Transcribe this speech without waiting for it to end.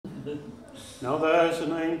Now there's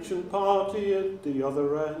an ancient party at the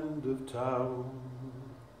other end of town.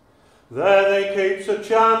 There they keeps a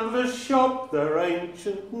chandler's shop, their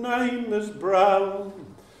ancient name is Brown.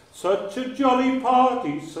 Such a jolly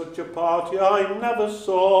party, such a party I never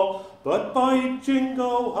saw, but by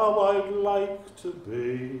jingo how I'd like to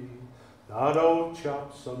be that old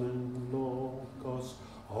chap's son-in-law, 'cause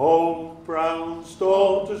old Brown's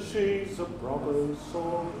daughter, she's a proper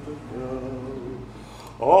sort of girl.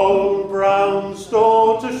 Old Brown's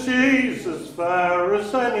daughter, she's as fair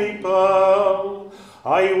as any pearl.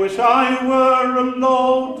 I wish I were a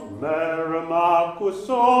lord, mayor, a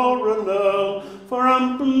marquis, or an earl, for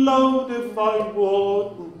I'm blowed if I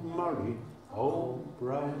wouldn't marry old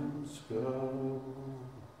Brown's girl.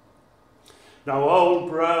 Now old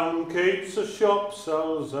Brown keeps a shop,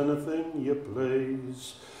 sells anything you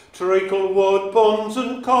please, treacle, wood, buns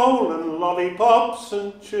and coal and lollipops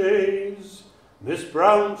and cheese. Miss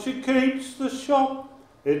Brown, she keeps the shop,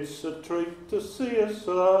 it's a treat to see her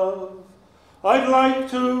serve. I'd like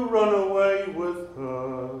to run away with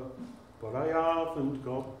her, but I haven't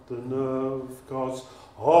got the nerve, 'cause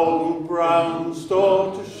old Brown's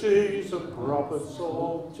daughter, she's a proper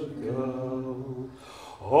sort of girl.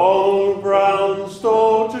 Old Brown's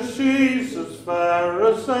daughter, she's as fair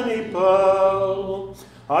as any pearl.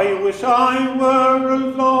 I wish I were a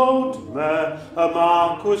lord, mayor, a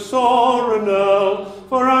marquis, or an earl,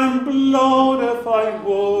 for I'm blowed if I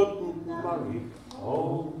wouldn't marry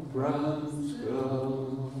old Brown's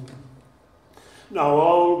girl. Now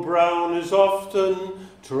old Brown is often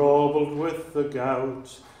troubled with the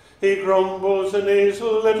gout. He grumbles in his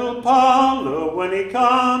little parlour when he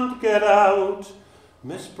can't get out.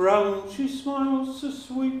 Miss Brown, she smiles so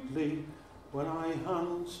sweetly when I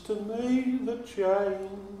hands to me the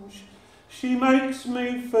change. She makes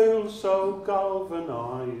me feel so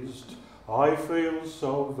galvanised, I feel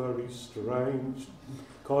so very strange.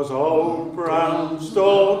 'Cause old Brown's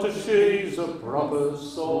daughter, she's a proper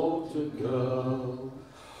sort of girl.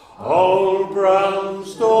 Old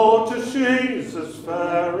Brown's daughter, she's as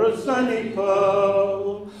fair as any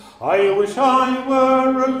pearl. I wish I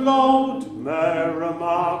were a lord, mayor, a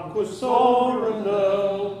marquis, or an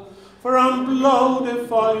earl, for I'm blowed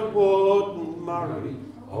if I wouldn't marry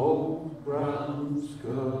old Brown's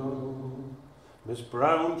girl. Miss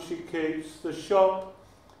Brown, she keeps the shop,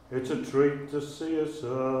 it's a treat to see her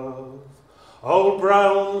serve. Old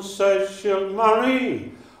Brown says she'll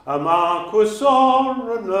marry a marquis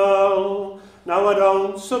or an earl. Now I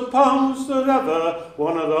don't suppose that ever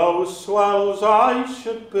one of those swells I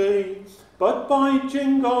should be, but by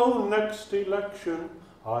jingo next election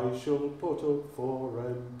I shall put up for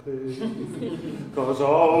MP. 'Cause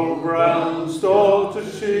old Brown's daughter,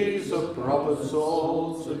 she's a proper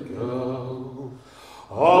sort of girl.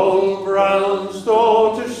 Old Brown's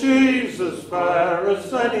daughter, she's as fair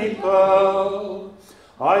as any pearl.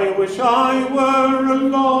 I wish I were a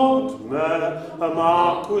lord, mayor, a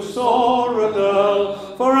marquis, or an earl,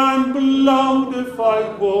 for I'm blowed if I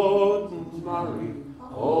wouldn't marry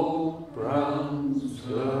old Brown's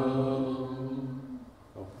girl.